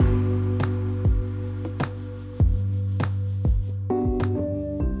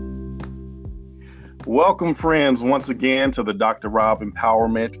Welcome, friends, once again to the Dr. Rob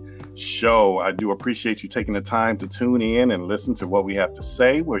Empowerment Show. I do appreciate you taking the time to tune in and listen to what we have to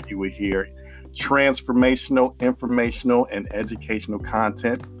say, where you will hear transformational, informational, and educational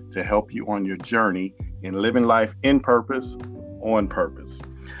content to help you on your journey in living life in purpose, on purpose.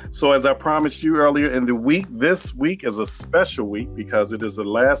 So as I promised you earlier in the week, this week is a special week because it is the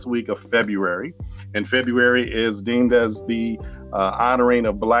last week of February, and February is deemed as the honoring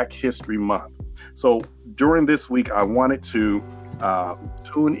of Black History Month. So during this week, I wanted to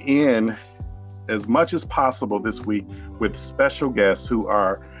tune in as much as possible this week with special guests who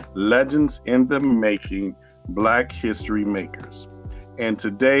are legends in the making, Black history makers. And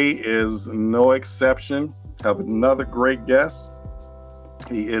today is no exception. I have another great guest.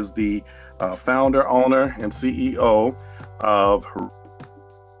 He is the founder, owner, and CEO of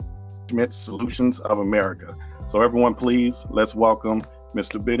Solutions of America. So everyone, please, let's welcome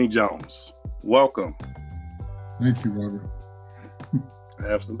Mr. Benny Jones. Welcome. Thank you, Robert.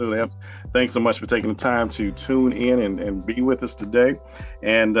 Absolutely. Thanks so much for taking the time to tune in and be with us today.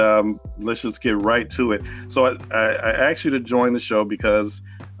 And let's just get right to it. So I asked you to join the show because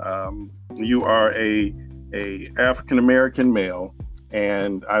you are a African-American male,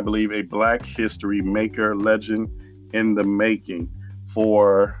 and I believe a Black history maker, legend in the making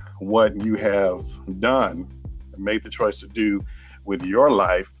for what you have done, made the choice to do with your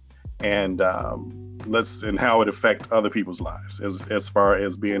life, and how it affect other people's lives as far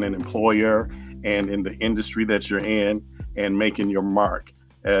as being an employer and in the industry that you're in and making your mark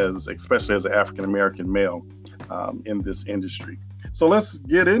especially as an African-American male in this industry. So let's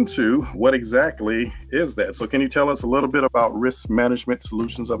get into what exactly is that. So can you tell us a little bit about Risk Management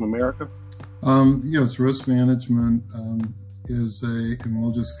Solutions of America? Yes, risk management is and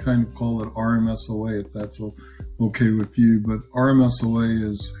we'll just kind of call it RMSOA if that's okay with you, but RMSOA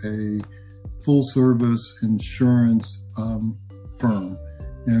is a full service insurance firm.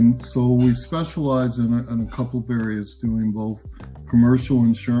 And so we specialize in a couple of areas, doing both commercial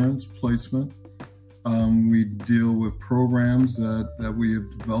insurance placement. We deal with programs that we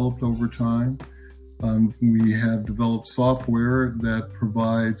have developed over time. We have developed software that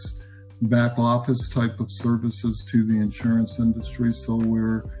provides back office type of services to the insurance industry. So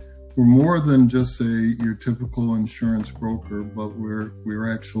we're more than just your typical insurance broker, but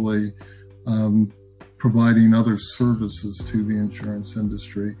we're actually providing other services to the insurance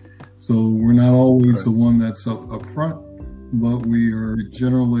industry. So we're not always the one that's up front, but we are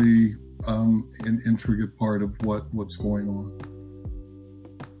generally an intricate part of what's going on.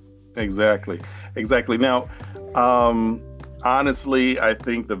 Exactly. Now, honestly, I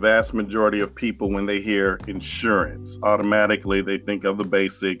think the vast majority of people, when they hear insurance, automatically they think of the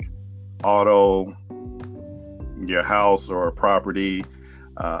basic auto, your house or property,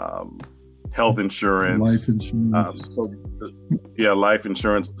 health insurance, life insurance. Life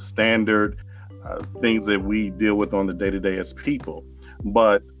insurance, standard things that we deal with on the day-to-day as people.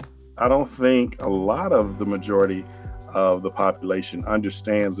 But I don't think a lot of the majority of the population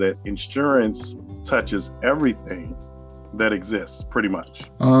understands that insurance touches everything that exists, pretty much.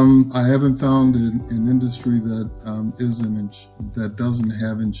 I haven't found an industry that that doesn't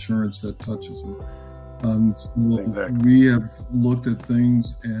have insurance that touches it. Exactly. We have looked at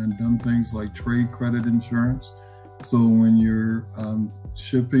things and done things like trade credit insurance. So when you're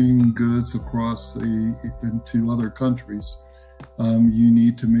shipping goods across into other countries, you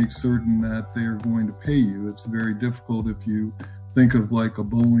need to make certain that they're going to pay you. It's very difficult if you think of like a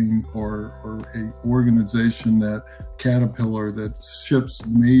Boeing or a organization that Caterpillar that ships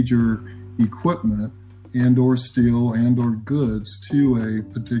major equipment and or steel and or goods to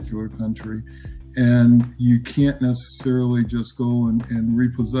a particular country. And you can't necessarily just go and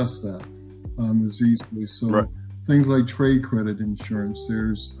repossess that as easily. So right. Things like trade credit insurance,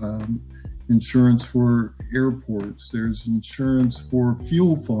 there's insurance for airports, there's insurance for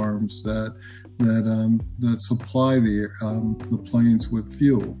fuel farms that supply the planes with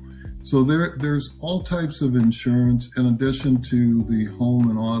fuel. So there's all types of insurance in addition to the home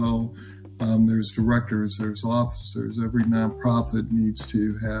and auto. There's directors, there's officers. Every nonprofit needs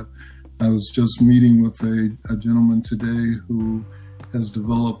to have. I was just meeting with a gentleman today who has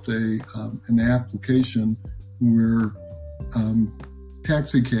developed an application where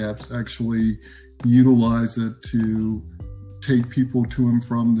taxi cabs actually utilize it to take people to and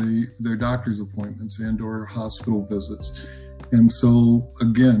from their doctor's appointments and or hospital visits. And so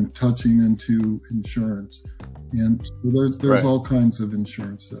again, touching into insurance. And so there's right. All kinds of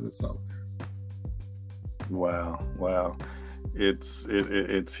insurance that is out there. Wow. It's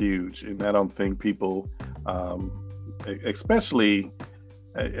huge. And I don't think people, especially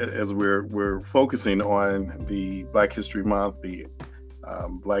as we're focusing on the Black History Month, the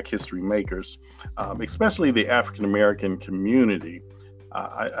Black History Makers, especially the African American community,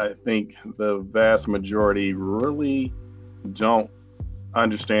 I think the vast majority really don't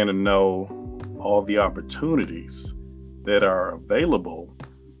understand and know all the opportunities that are available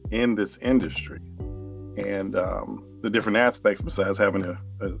in this industry, and the different aspects besides having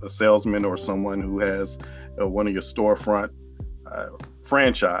a salesman or someone who has one of your storefront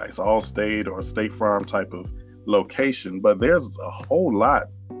franchise, Allstate or State Farm type of location. But there's a whole lot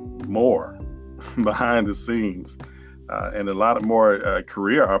more behind the scenes and a lot of more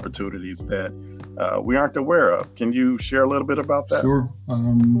career opportunities that we aren't aware of. Can you share a little bit about that? Sure.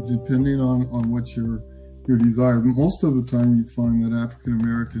 Depending on what your desire. Most of the time you find that African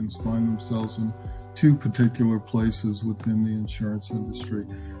Americans find themselves in two particular places within the insurance industry.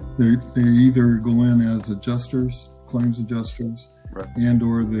 They either go in as adjusters, claims adjusters, right, and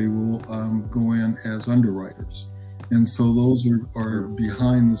or they will go in as underwriters. And so those are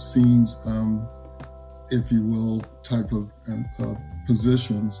behind the scenes, if you will, type of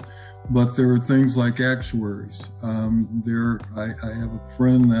positions. But there are things like actuaries. I have a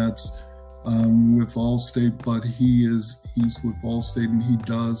friend that's with Allstate, but he's with Allstate, and he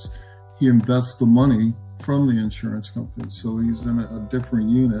invests the money from the insurance company. So he's in a different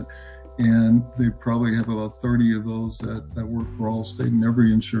unit, and they probably have about 30 of those that work for Allstate, and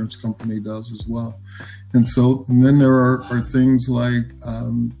every insurance company does as well. And then there are things like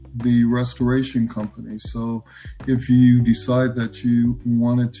the restoration company. So if you decide that you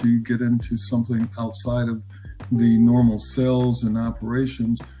wanted to get into something outside of the normal sales and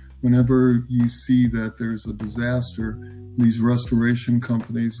operations, whenever you see that there's a disaster, these restoration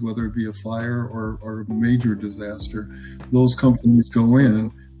companies, whether it be a fire or a major disaster, those companies go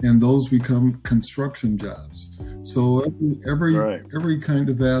in and those become construction jobs. So every kind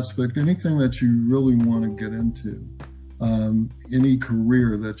of aspect, anything that you really want to get into, any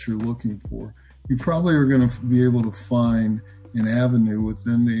career that you're looking for, you probably are going to be able to find an avenue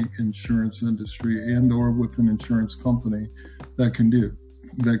within the insurance industry and or with an insurance company that can do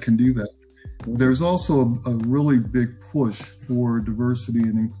that. There's also a really big push for diversity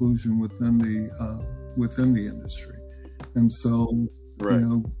and inclusion within the industry, and so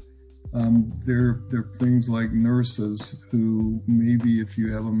there are things like nurses who maybe if you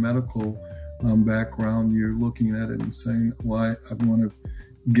have a medical background, you're looking at it and saying, well, I want to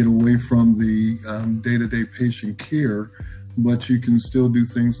get away from the day-to-day patient care, but you can still do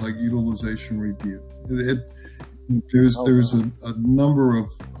things like utilization review. There's a number of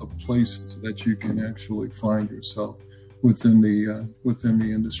places that you can actually find yourself within the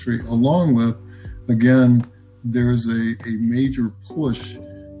industry. Along with, again, there's a major push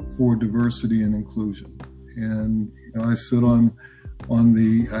for diversity and inclusion. And I sit I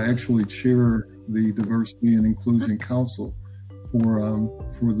actually chair the Diversity and Inclusion Council for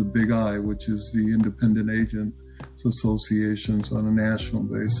the Big I, which is the independent agents associations on a national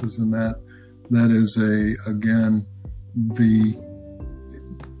basis, and that is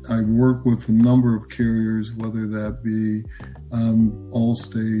I work with a number of carriers, whether that be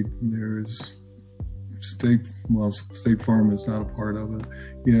Allstate, there's State Farm is not a part of it.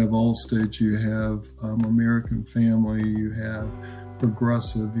 You have Allstate, you have American Family, you have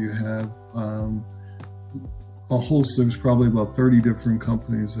Progressive, you have there's probably about 30 different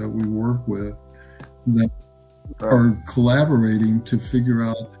companies that we work with that are collaborating to figure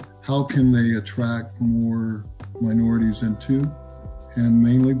out how can they attract more minorities into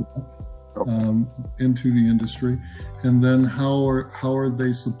the industry, and then how are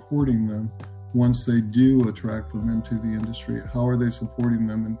they supporting them once they do attract them into the industry? How are they supporting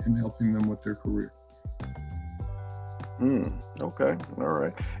them and helping them with their career? Okay, all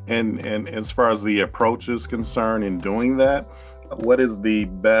right. And as far as the approach is concerned in doing that, what is the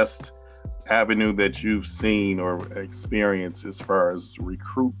best avenue that you've seen or experienced as far as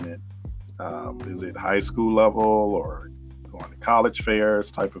recruitment? Is it high school level or going to college fairs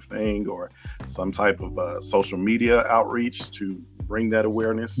type of thing, or some type of social media outreach to bring that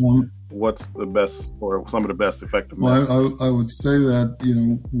awareness? What's the best or some of the best effective methods? Well, I would say that,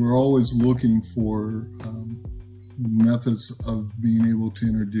 we're always looking for methods of being able to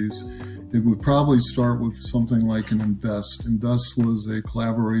introduce. It would probably start with something like an Invest. Invest was a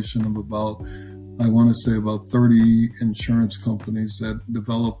collaboration of about 30 insurance companies that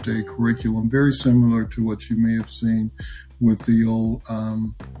developed a curriculum very similar to what you may have seen with the old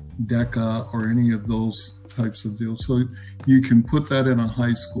DECA or any of those types of deals. So you can put that in a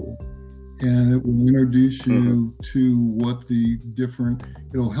high school, and it will introduce you to what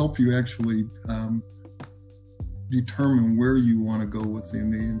it'll help you actually determine where you want to go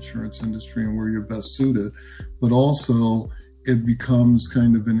within the insurance industry and where you're best suited, but also it becomes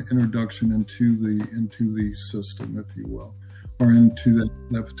kind of an introduction into the system, if you will, or into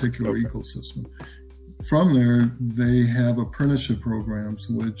that particular ecosystem. From there, they have apprenticeship programs,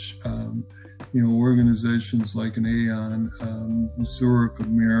 which organizations like an Aon, Zurich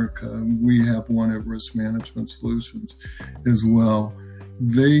America, we have one at Risk Management Solutions as well.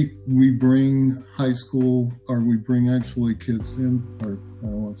 We bring high school, or we bring actually kids in, or I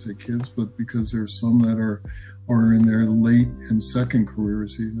don't want to say kids, but because there's some that are in their late and second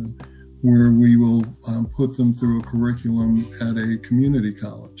careers even, where we will put them through a curriculum at a community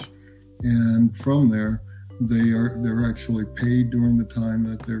college. And from there, they're actually paid during the time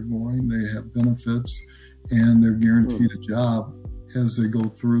that they're going. They have benefits, and they're guaranteed a job as they go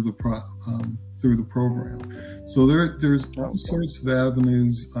through the program. So there's all sorts of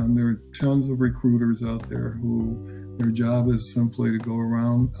avenues. There are tons of recruiters out there who their job is simply to go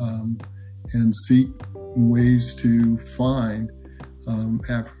around and seek ways to find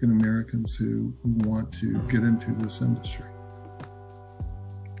African Americans who want to get into this industry.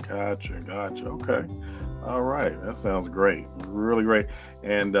 Gotcha. Okay. All right. That sounds great. Really great.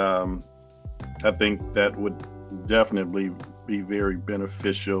 And I think that would definitely be very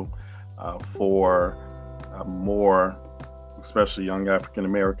beneficial for more, especially young African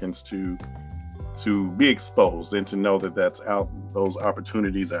Americans, to be exposed and to know that that's out. Those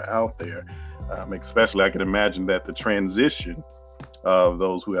opportunities are out there. Especially, I can imagine that the transition of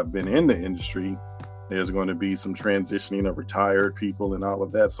those who have been in the industry, there's going to be some transitioning of retired people and all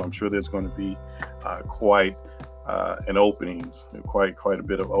of that. So I'm sure there's going to be quite a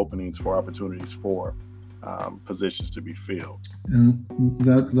bit of openings for opportunities for positions to be filled. And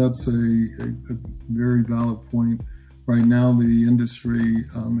that's a very valid point. Right now, the industry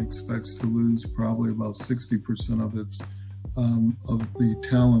expects to lose probably about 60% of its of the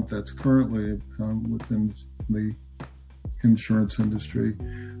talent that's currently within the insurance industry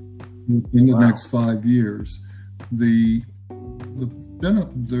in the next 5 years. There's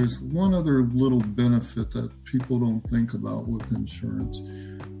one other little benefit that people don't think about with insurance.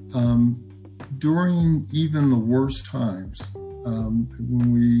 During even the worst times,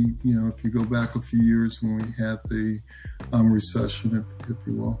 when we, if you go back a few years when we had the recession, if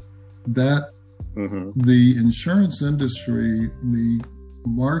you will, that the insurance industry, the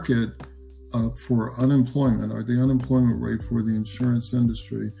market for unemployment, or the unemployment rate for the insurance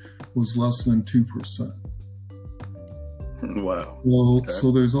industry, was less than 2%. Wow. Well, okay.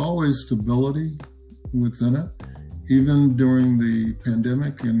 So there's always stability within it, even during the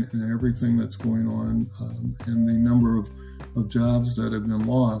pandemic and everything that's going on, and the number of jobs that have been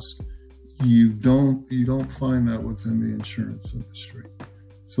lost. You don't find that within the insurance industry.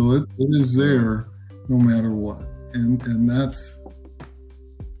 So it is there no matter what, and that's.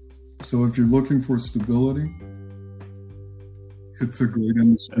 So if you're looking for stability, it's a great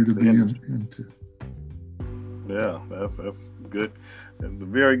industry to be into. Yeah, that's good. A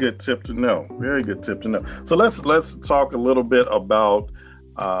very good tip to know. Very good tip to know. So let's talk a little bit about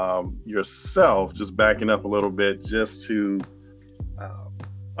yourself. Just backing up a little bit, just to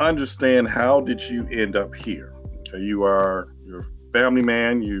understand, how did you end up here? Okay, you're a family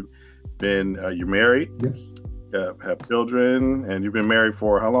man. You're married. Yes. Have children, and you've been married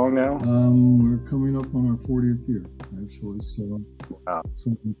for how long now? We're coming up on our 40th year, actually. So,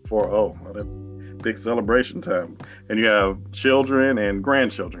 well, that's big celebration time. And you have children and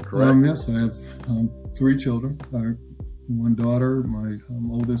grandchildren, correct? Yes, I have 3 children. One daughter, my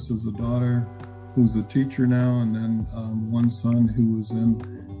oldest is a daughter who's a teacher now, and then one son who is in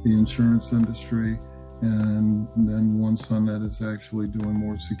the insurance industry, and then one son that is actually doing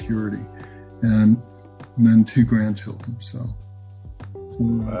more security, and then 2 grandchildren. So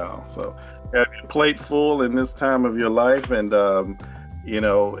wow. So you have your plate full in this time of your life, and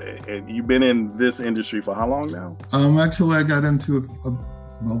you've been in this industry for how long now? Actually, I got into it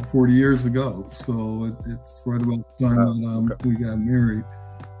about 40 years ago. So it's right about the time that we got married.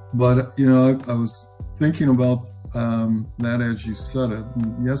 But, I was thinking about that as you said it.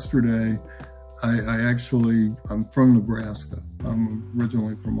 Yesterday, I'm from Nebraska. I'm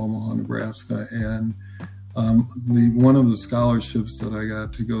originally from Omaha, Nebraska. And one of the scholarships that I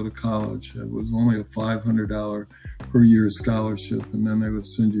got to go to college, it was only a $500 per year scholarship, and then they would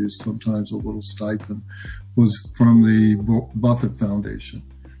send you sometimes a little stipend, was from the Buffett Foundation.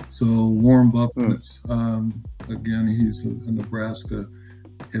 So Warren Buffett's, again, he's a Nebraska,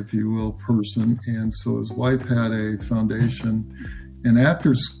 if you will, person. And so his wife had a foundation. And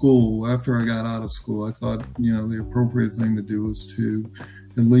after I got out of school, I thought, the appropriate thing to do was to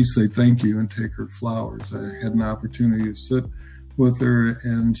at least say thank you and take her flowers. I had an opportunity to sit with her,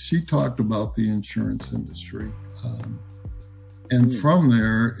 and she talked about the insurance industry. And from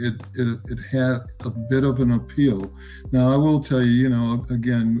there, it had a bit of an appeal. Now, I will tell you,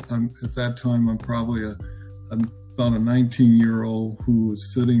 again, at that time, I'm probably about a 19-year-old who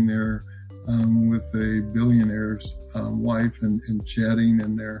was sitting there with a billionaire's wife and chatting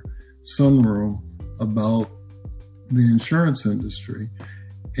in their sunroom about the insurance industry.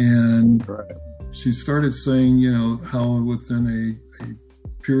 And she started saying, how within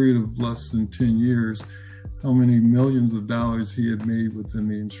a period of less than 10 years, how many millions of dollars he had made within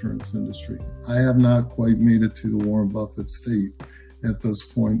the insurance industry. I have not quite made it to the Warren Buffett state at this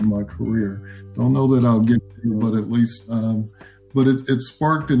point in my career. Don't know that I'll get there, but at least, but it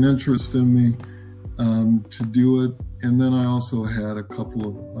sparked an interest in me to do it. And then I also had a couple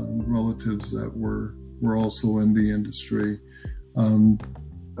of relatives that were also in the industry,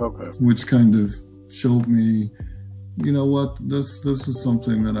 which kind of showed me, what, this is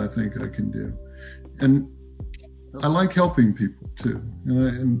something that I think I can do. And I like helping people too.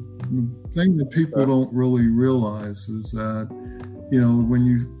 And the thing that people don't really realize is that, when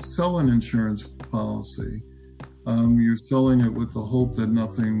you sell an insurance policy, you're selling it with the hope that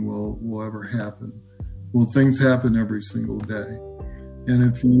nothing will ever happen. Well, things happen every single day. And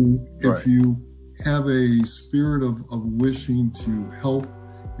if you have a spirit of wishing to help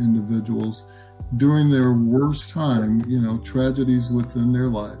individuals during their worst time, tragedies within their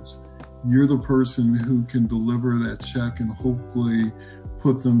lives, you're the person who can deliver that check and hopefully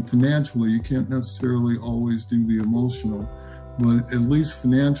put them financially. You can't necessarily always do the emotional, but at least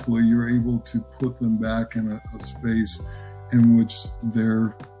financially, you're able to put them back in a space in which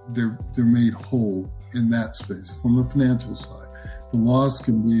they're made whole in that space from the financial side. The loss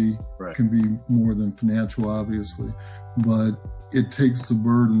can be more than financial, obviously, but it takes the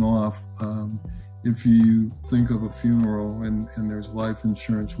burden off. If you think of a funeral and there's life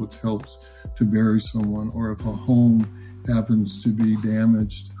insurance, which helps to bury someone, or if a home happens to be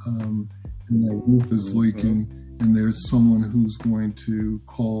damaged and the roof is leaking and there's someone who's going to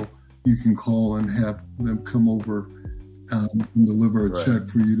call, you can call and have them come over and deliver a check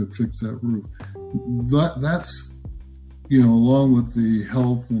for you to fix that roof. That's, along with the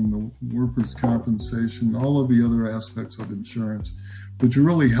health and the workers' compensation, all of the other aspects of insurance, but you're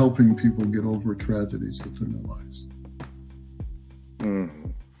really helping people get over tragedies within their lives.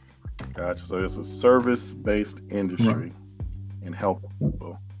 Gotcha. So it's a service-based industry and helping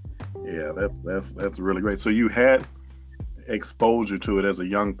people. Yeah, that's really great. So you had exposure to it as a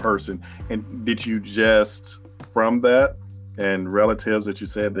young person, and did you just from that and relatives that you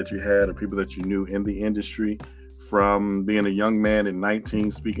said that you had or people that you knew in the industry from being a young man at 19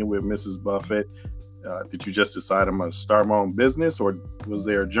 speaking with Mrs. Buffett, did you just decide I'm going to start my own business, or was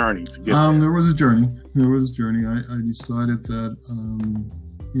there a journey to get there? There was a journey. I decided that,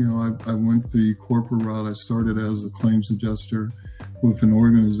 I went the corporate route. I started as a claims adjuster with an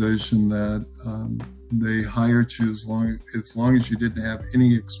organization that they hired you as long as you didn't have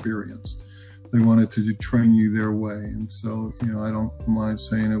any experience. They wanted to train you their way. And so, I don't mind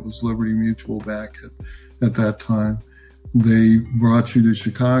saying it was Liberty Mutual back at that time. They brought you to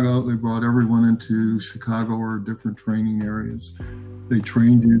Chicago. They brought everyone into Chicago or different training areas. They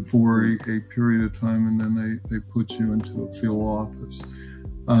trained you for a period of time, and then they put you into a field office.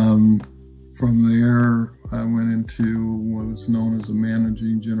 From there, I went into what was known as a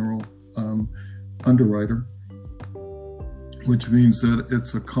managing general underwriter, which means that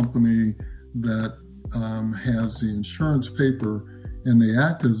it's a company that has the insurance paper, and they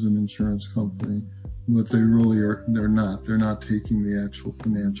act as an insurance company, but they really are. They're not taking the actual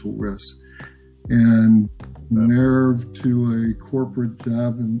financial risk. And from there to a corporate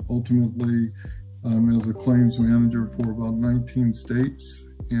job, and ultimately as a claims manager for about 19 states.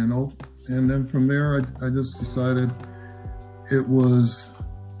 And then from there, I just decided it was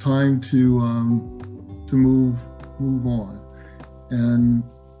time to move on. And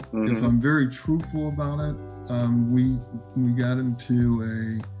if I'm very truthful about it, we got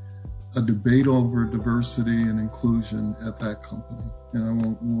into a debate over diversity and inclusion at that company. And I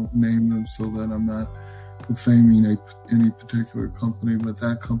won't name them so that I'm not defaming any particular company, but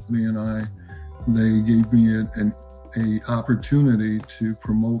that company and they gave me an opportunity to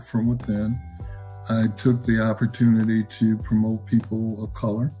promote from within. I took the opportunity to promote people of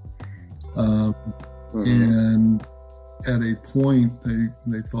color. And at a point,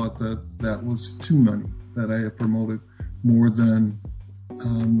 they thought that was too many, that I had promoted more than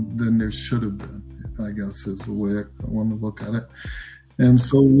there should have been, I guess is the way I want to look at it. And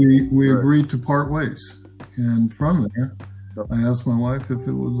so we agreed to part ways. And from there, I asked my wife if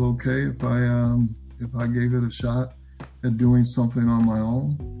it was okay if I gave it a shot at doing something on my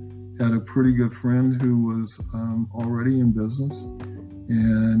own. Had a pretty good friend who was already in business,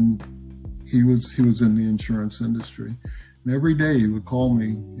 and he was in the insurance industry. And every day he would call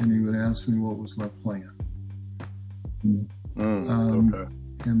me and he would ask me what was my plan. Okay.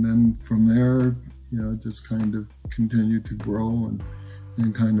 And then from there, just kind of continued to grow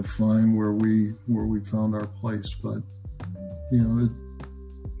and kind of find where we found our place. But it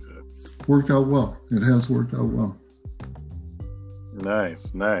worked out well. It has worked out well.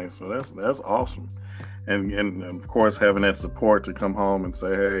 Nice. So that's awesome. And of course, having that support to come home and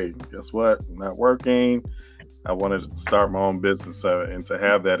say, hey, guess what? I'm not working. I wanted to start my own business, and to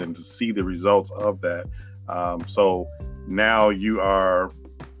have that and to see the results of that. So now you are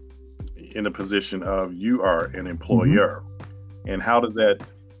in a position of you are an employer. Mm-hmm. And how does that,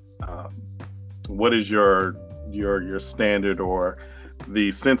 what is your standard or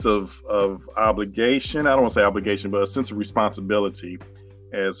the sense of obligation? I don't want to say obligation, but a sense of responsibility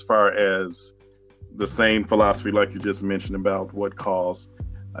as far as the same philosophy like you just mentioned about what caused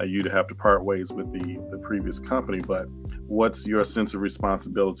you to have to part ways with the previous company. But what's your sense of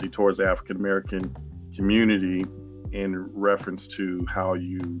responsibility towards the African American community in reference to how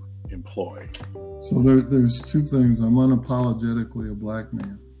you employ? So there's two things. I'm unapologetically a Black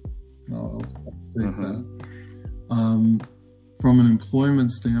man. I'll state that. From an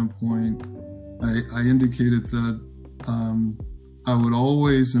employment standpoint, I indicated that I would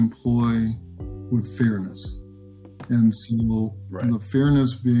always employ with fairness. And so the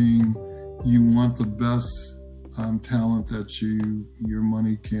fairness being you want the best talent that your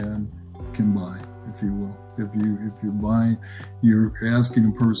money can buy, if you will. If you're buying, you're asking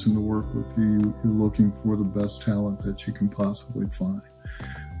a person to work with you, you're looking for the best talent that you can possibly find.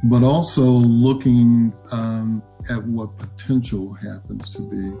 But also looking at what potential happens to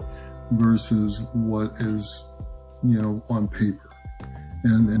be versus what is, on paper.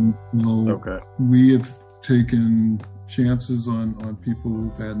 And so we have taken chances on people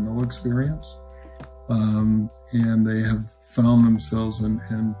who've had no experience, and they have found themselves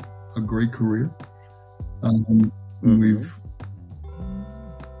in a great career.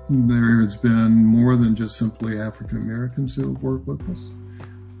 There has been more than just simply African Americans who have worked with us.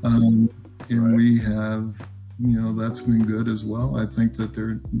 We have, that's been good as well. I think that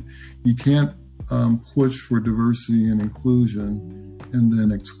you can't push for diversity and inclusion and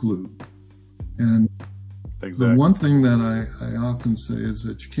then exclude. And the one thing that I often say is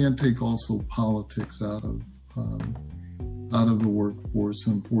that you can't take also politics out of the workforce.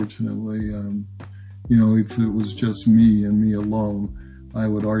 Unfortunately, if it was just me and me alone, I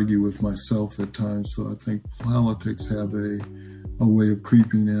would argue with myself at times. So I think politics have a way of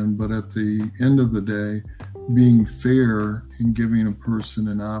creeping in. But at the end of the day, being fair and giving a person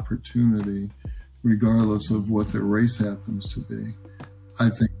an opportunity, regardless of what their race happens to be, I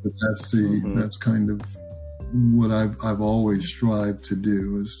think that's kind of what I've always strived to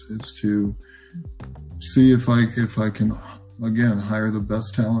do is to see if I can again hire the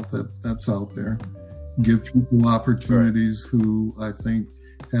best talent that's out there, give people opportunities who I think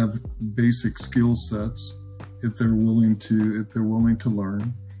have basic skill sets if they're willing to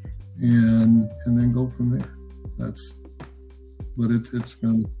learn, and then go from there. It's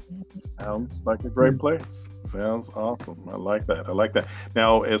been. Sounds like a great place. Sounds awesome. I like that.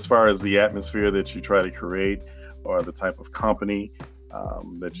 Now, as far as the atmosphere that you try to create, or the type of company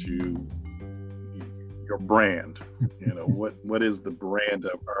that your brand, what is the brand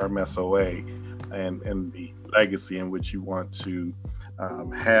of RMSOA, and the legacy in which you want to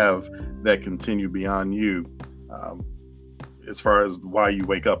have that continue beyond you, as far as why you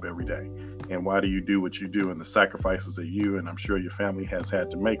wake up every day and why do you do what you do and the sacrifices that you and I'm sure your family has had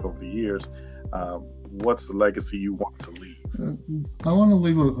to make over the years. What's the legacy you want to leave? I want to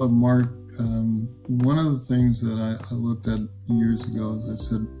leave a mark. One of the things that I looked at years ago is I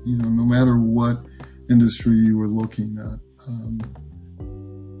said, no matter what industry you were looking at,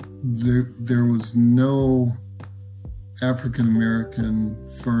 there was no African American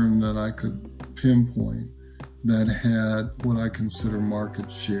firm that I could pinpoint that had what I consider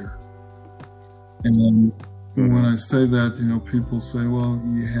market share. And when I say that, people say, well,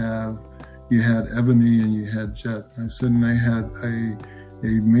 you had Ebony and you had Jet. I said, and they had a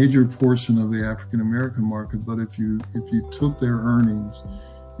major portion of the African American market, but if you took their earnings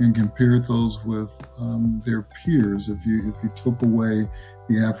and compared those with their peers, if you took away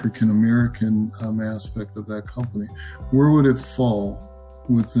the African American aspect of that company, where would it fall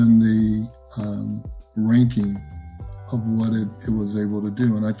within the ranking of what it was able to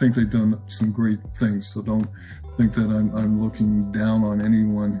do? And I think they've done some great things. So don't think that I'm looking down on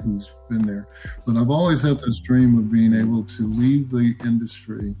anyone who's been there. But I've always had this dream of being able to leave the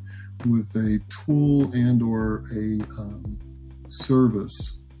industry with a tool and or a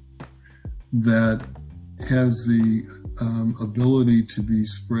service that has the ability to be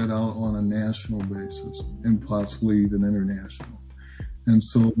spread out on a national basis and possibly even international. And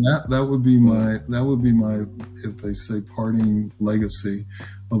so that would be my, if they say, parting legacy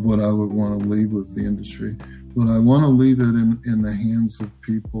of what I would want to leave with the industry. But I want to leave it in the hands of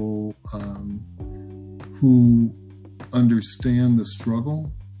people who understand the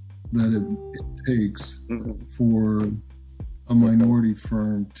struggle that it takes for a minority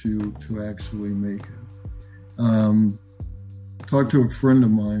firm to actually make it. Talked to a friend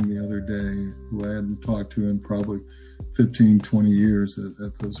of mine the other day who I hadn't talked to in probably 15, 20 years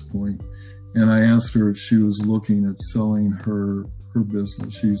at this point. And I asked her if she was looking at selling her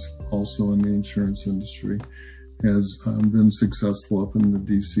business. She's also in the insurance industry, has been successful up in the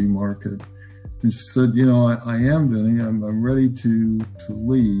DC market. And she said, I am, Vinny, I'm ready to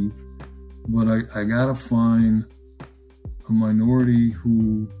leave, but I gotta find a minority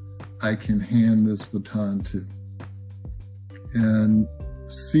who I can hand this baton to. And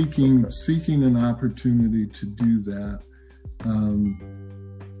seeking an opportunity to do that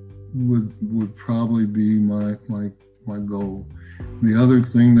would probably be my goal. The other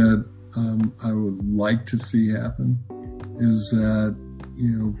thing that I would like to see happen is that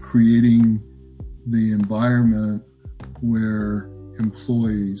creating the environment where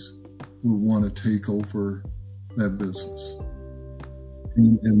employees would want to take over that business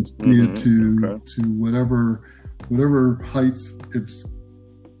and see it to whatever heights it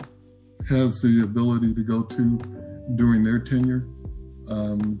has the ability to go to during their tenure.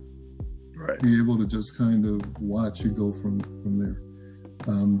 Be able to just kind of watch it go from there.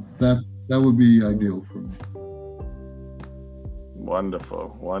 That would be ideal for me.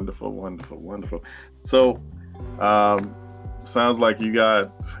 Wonderful. So, sounds like you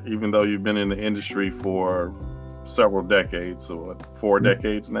got, even though you've been in the industry for several decades, so what, 4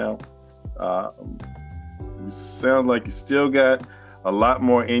 decades now, it sounds like you still got a lot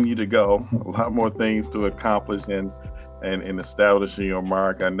more in you to go, a lot more things to accomplish and establishing your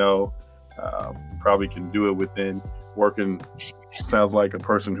mark. I know you probably can do it within working. Sounds like a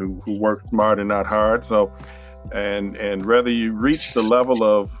person who works smart and not hard. So, and whether you reach the level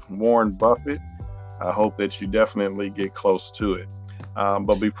of Warren Buffett, I hope that you definitely get close to it.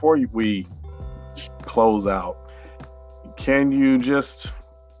 But before we close out, can you just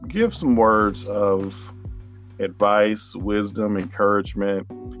give some words of advice, wisdom, encouragement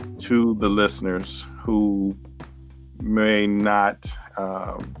to the listeners who may not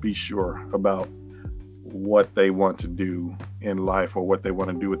be sure about what they want to do in life or what they want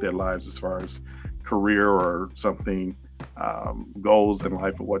to do with their lives as far as career or something, goals in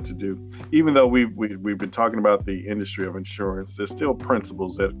life or what to do? Even though we've been talking about the industry of insurance, there's still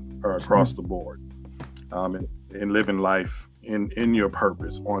principles that are across the board in living life in your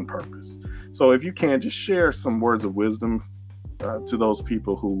purpose, on purpose. So if you can, just share some words of wisdom to those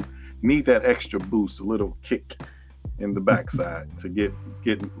people who need that extra boost, a little kick in the backside to get.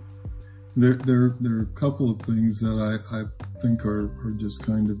 There are a couple of things that I think are just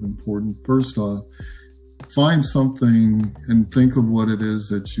kind of important. First off, find something and think of what it is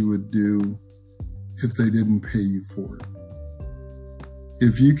that you would do if they didn't pay you for it.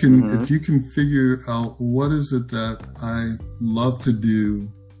 If you can figure out what is it that I love to do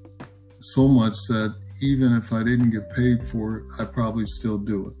so much that even if I didn't get paid for it, I probably still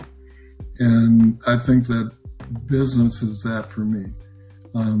do it. And I think that business is that for me.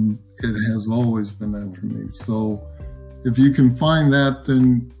 It has always been that for me. So if you can find that,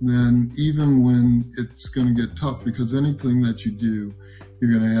 then even when it's going to get tough, because anything that you do,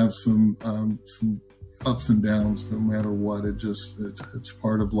 you're going to have some ups and downs no matter what. It's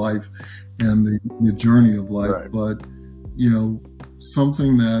part of life and the journey of life. Right. But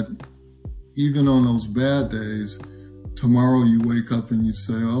something that even on those bad days, tomorrow you wake up and you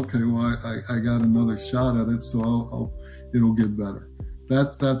say, okay, well, I got another shot at it, so it'll get better.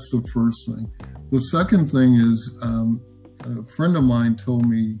 That's the first thing. The second thing is, a friend of mine told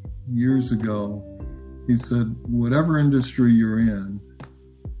me years ago, he said, whatever industry you're in,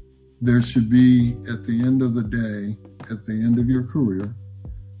 there should be, at the end of the day, at the end of your career,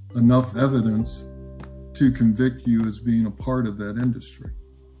 enough evidence to convict you as being a part of that industry.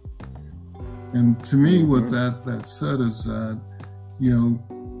 And to me, what that said is that,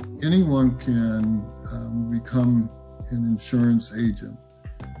 anyone can become an insurance agent,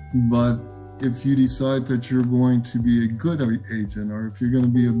 but if you decide that you're going to be a good agent, or if you're going to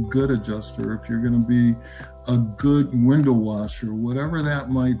be a good adjuster, or if you're going to be a good window washer, whatever that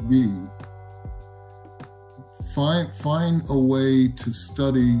might be, find a way to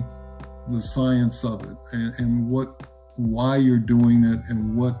study the science of it and why you're doing it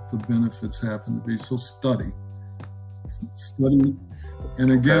and what the benefits happen to be. So study.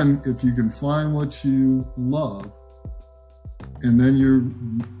 And again, if you can find what you love, and then you're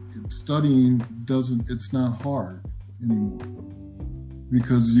studying, it's not hard anymore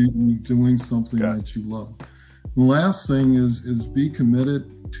because you're doing something that you love. The last thing is be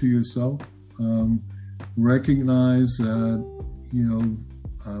committed to yourself. Recognize that,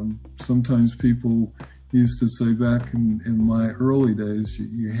 sometimes people used to say back in my early days,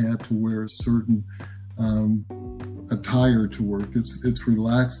 you had to wear a certain attire to work. It's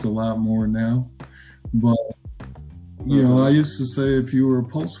relaxed a lot more now, but I used to say if you were a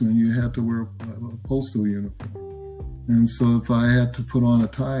postman, you had to wear a postal uniform. And so if I had to put on a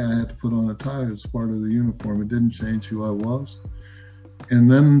tie, I had to put on a tie as part of the uniform. It didn't change who I was. And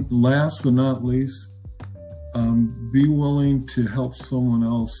then last but not least, be willing to help someone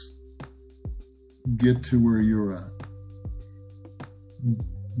else get to where you're at.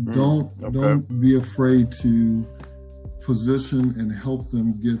 Don't be afraid to position and help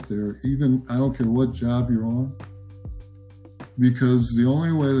them get there. Even, I don't care what job you're on, because the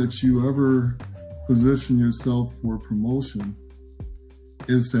only way that you ever position yourself for promotion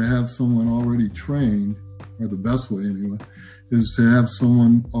is to have someone already trained, or the best way anyway, is to have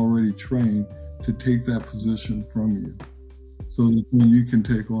someone already trained to take that position from you, so that then you can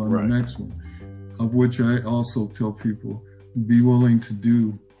take on the next one, of which I also tell people, be willing to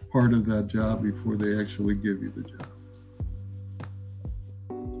do part of that job before they actually give you the job.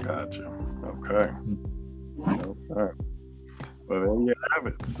 Gotcha. Okay. All right. Well, there you have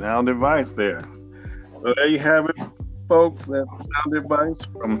it. Sound advice there. So there you have it, folks. That's sound advice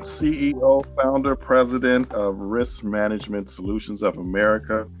from CEO, founder, president of Risk Management Solutions of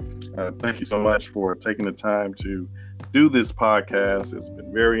America. Thank you so much for taking the time to do this podcast. It's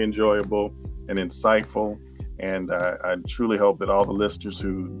been very enjoyable and insightful. And I truly hope that all the listeners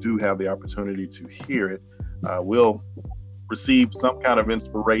who do have the opportunity to hear it will receive some kind of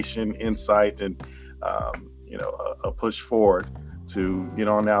inspiration, insight, and a push forward to get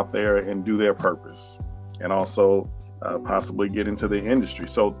on out there and do their purpose, and also possibly get into the industry.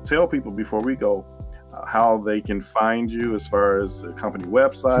 So tell people before we go how they can find you as far as the company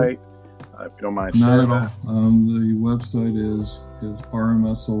website, if you don't mind sharing. Not at all. The website is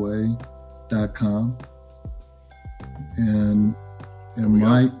rmsoa.com. And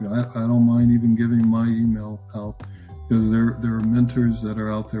I don't mind even giving my email out, because there are mentors that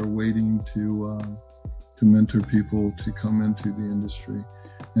are out there waiting to mentor people to come into the industry.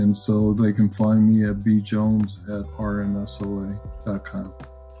 And so they can find me at bjones@rmsoa.com.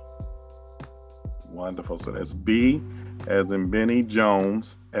 Wonderful. So that's B as in Benny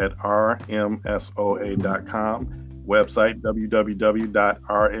Jones at rmsoa.com. Website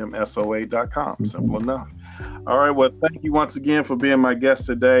www.rmsoa.com. Simple enough. All right. Well, thank you once again for being my guest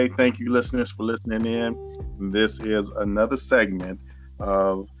today. Thank you, listeners, for listening in. This is another segment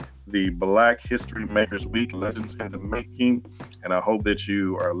of the Black History Makers Week, Legends in the Making. And I hope that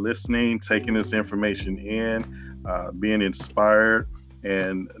you are listening, taking this information in, being inspired,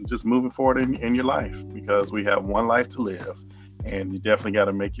 and just moving forward in your life, because we have one life to live, and you definitely got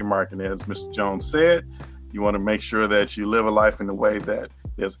to make your mark. And as Mr. Jones said, you want to make sure that you live a life in a way that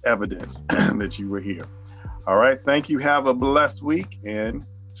there's evidence that you were here. All right. Thank you. Have a blessed week, and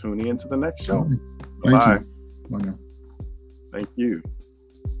tune in to the next show. Thank you. Bye now. Thank you.